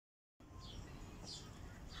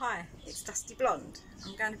Hi, it's Dusty Blonde.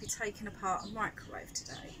 I'm going to be taking apart a microwave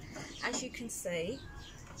today. As you can see,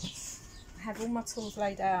 I have all my tools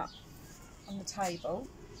laid out on the table.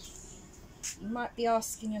 You might be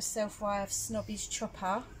asking yourself why I have Snobby's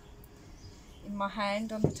chopper in my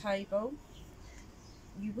hand on the table.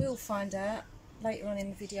 You will find out later on in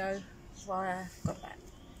the video why I've got that.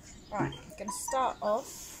 Right, I'm going to start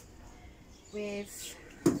off with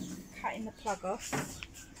cutting the plug off.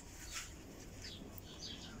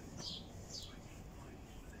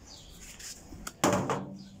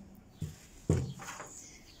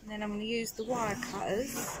 And then I'm going to use the wire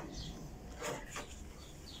cutters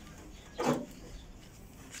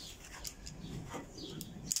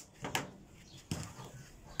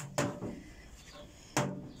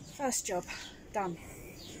first job done.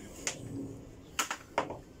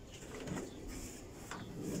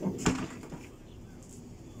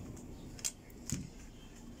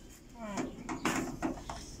 Right.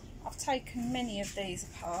 I've taken many of these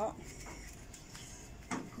apart.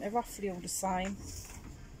 They're roughly all the same.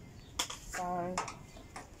 So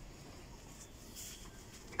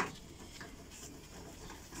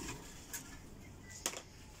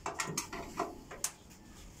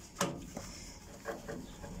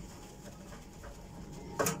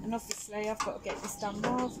and obviously I've got to get this done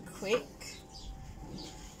rather quick,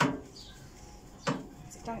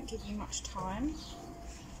 so don't give you much time.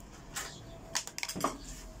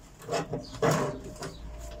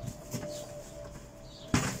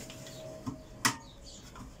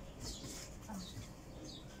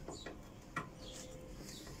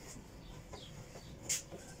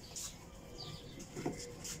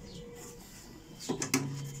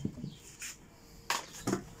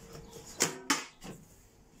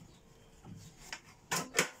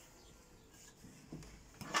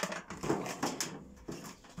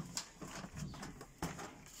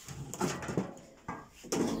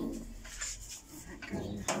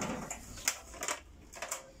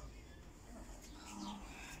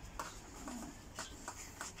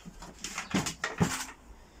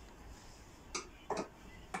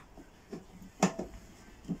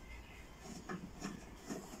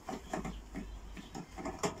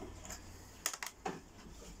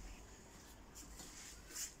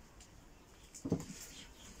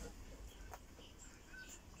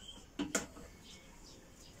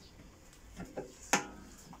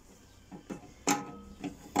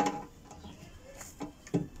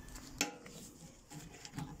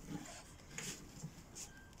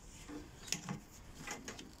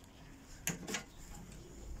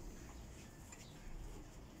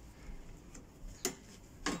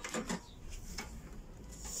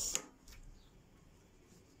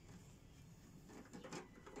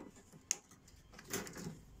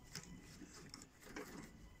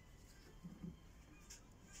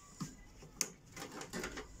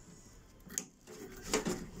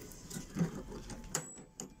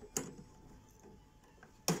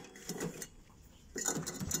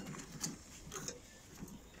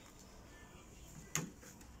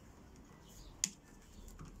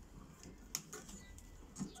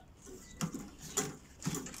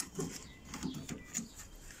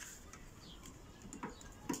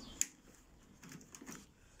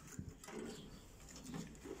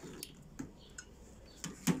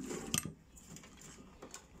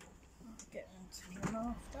 Get them to them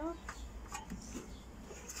after.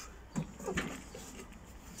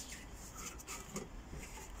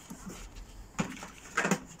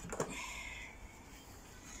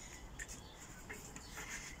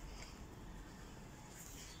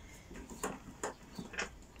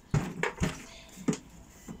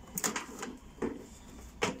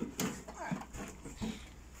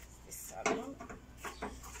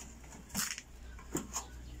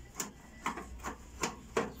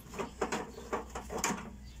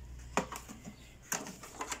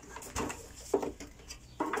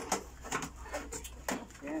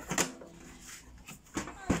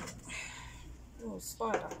 Oh,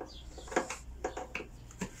 spider.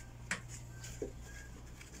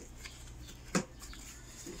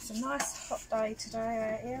 It's a nice hot day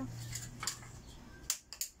today out here.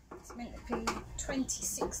 It's meant to be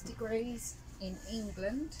 26 degrees in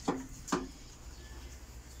England.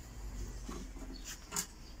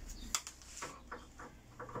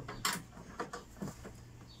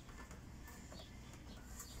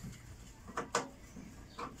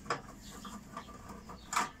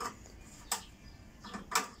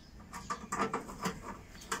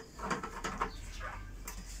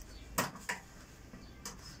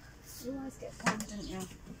 You always get one, don't you?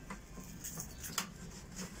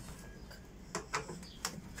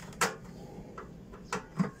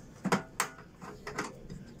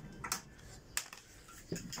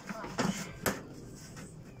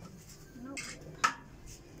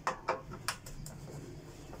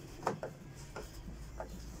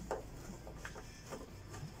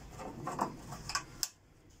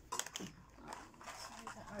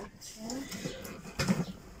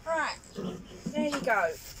 you go.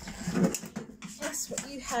 That's what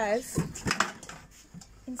you have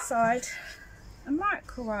inside a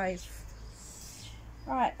microwave.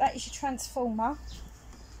 Right, that is your transformer,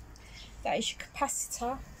 that is your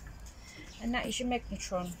capacitor, and that is your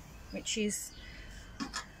magnetron, which is,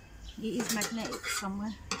 it is magnetic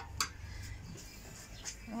somewhere.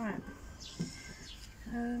 Right,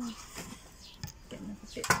 getting a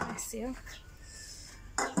bit messier.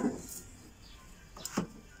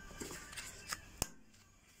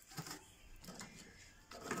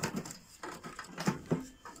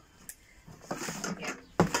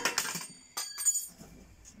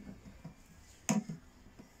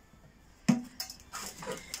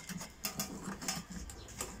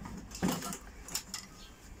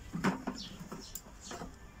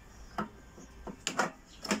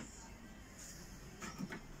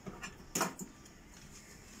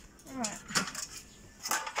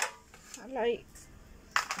 Like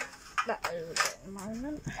that over there at the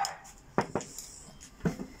moment.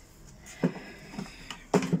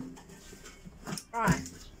 Right,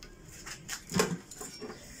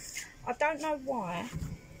 I don't know why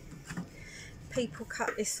people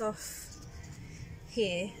cut this off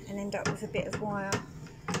here and end up with a bit of wire,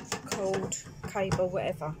 cord, cable,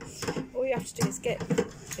 whatever. All you have to do is get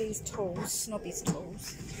these tools, Snobby's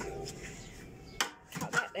tools,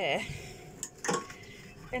 cut that there,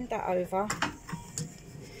 bend that over,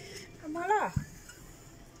 and voila,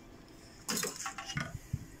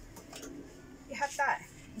 you have that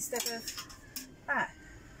instead of that.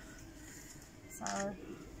 So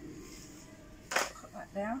put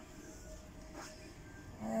that down.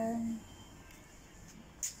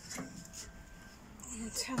 I'll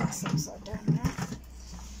turn this upside down now.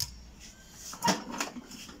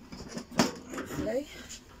 Hopefully.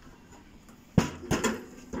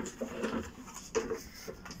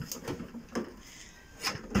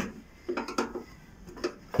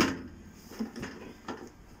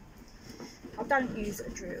 I don't use a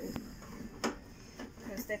drill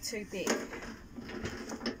because they're too big.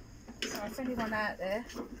 So if anyone out there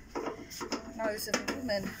knows of a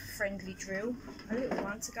woman-friendly drill, a little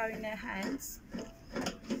one to go in their hands.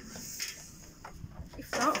 If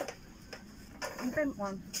not, invent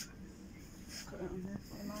one. Put that on there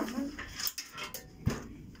for a moment.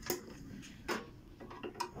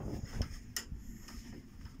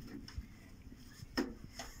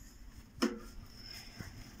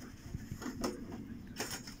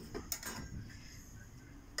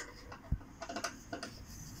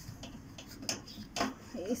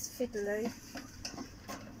 It is fiddly.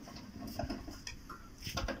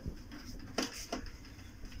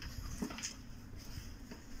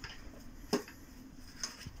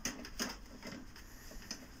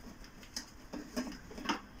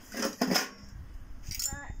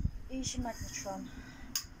 That is your magnetron,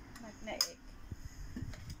 magnetic.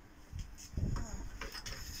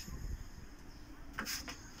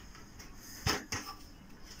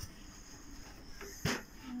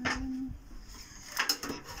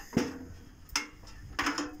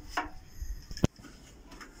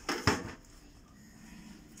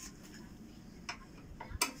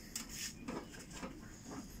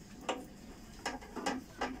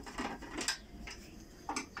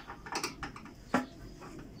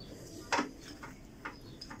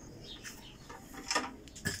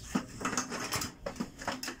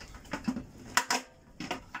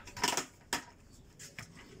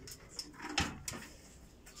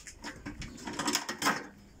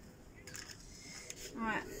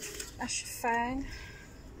 Right, that's your fan.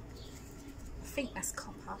 I think that's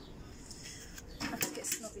copper. I have to get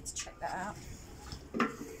Snobby to check that out.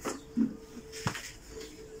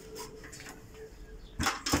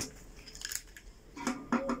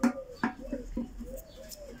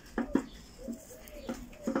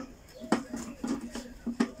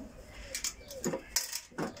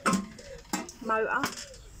 Motor.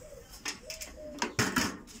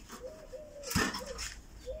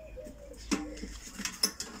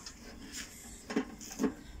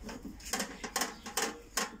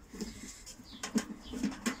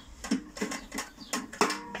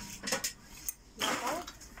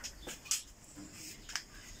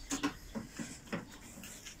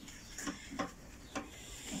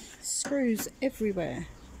 Screws everywhere.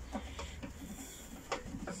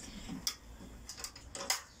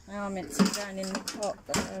 They are meant to be going in the pot,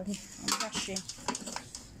 but I'm rushing.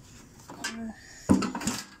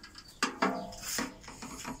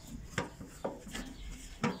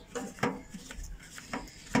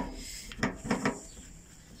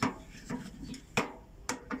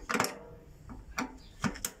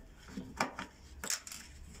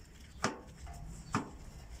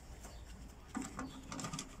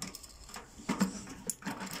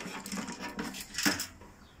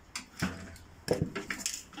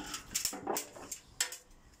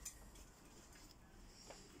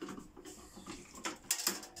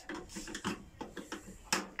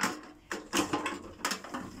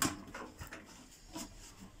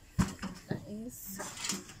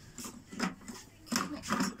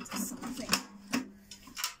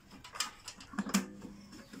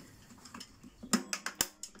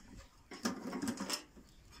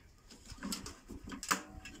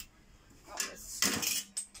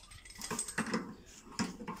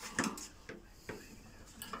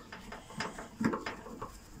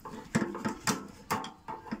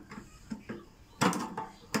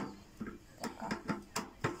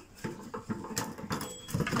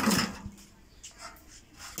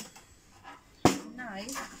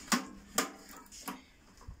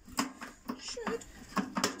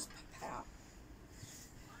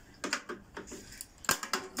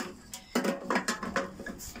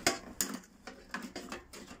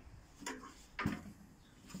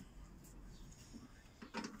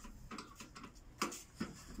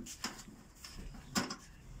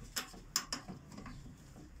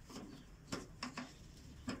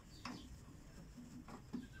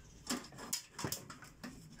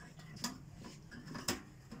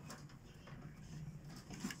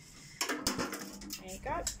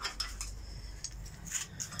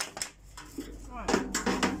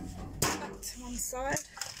 side.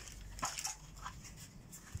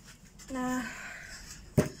 Now,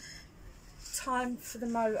 time for the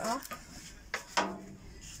motor.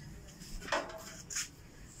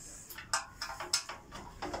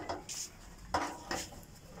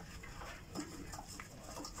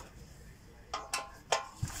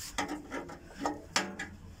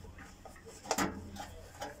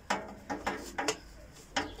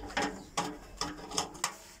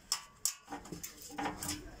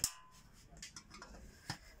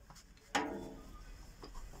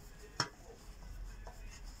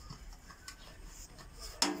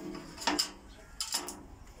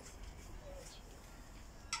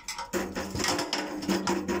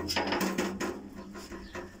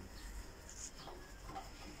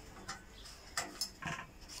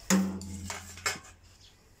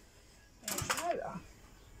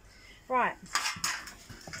 Right,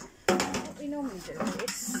 what we normally do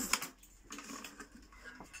is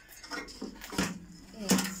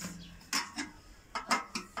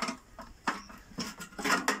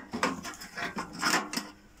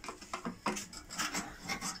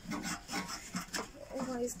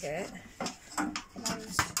always get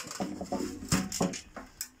those two.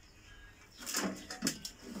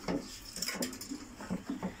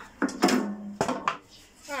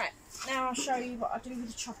 Right, now I'll show you what I do with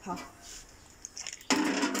the chopper.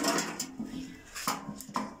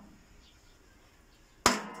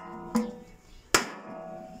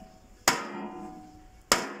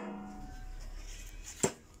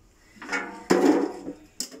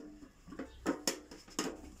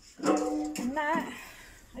 And that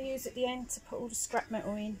I use at the end to put all the scrap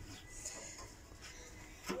metal in.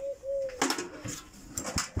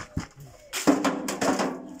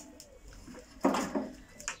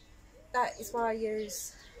 That is why I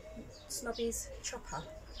use Snobby's chopper,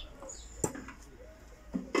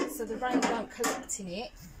 so the rain don't collect in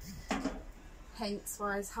it, hence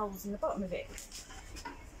why there's holes in the bottom of it.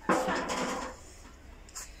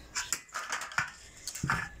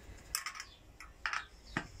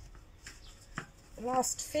 The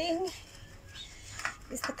last thing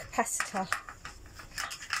is the capacitor.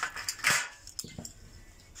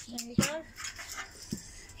 There you go.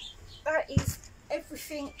 That is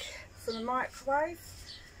everything from the microwave.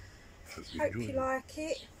 Hope you like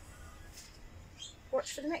it.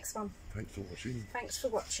 Watch for the next one. Thanks for watching. Thanks for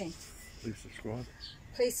watching. Please subscribe.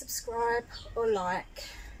 Please subscribe or like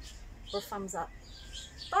or thumbs up.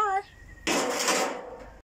 Bye.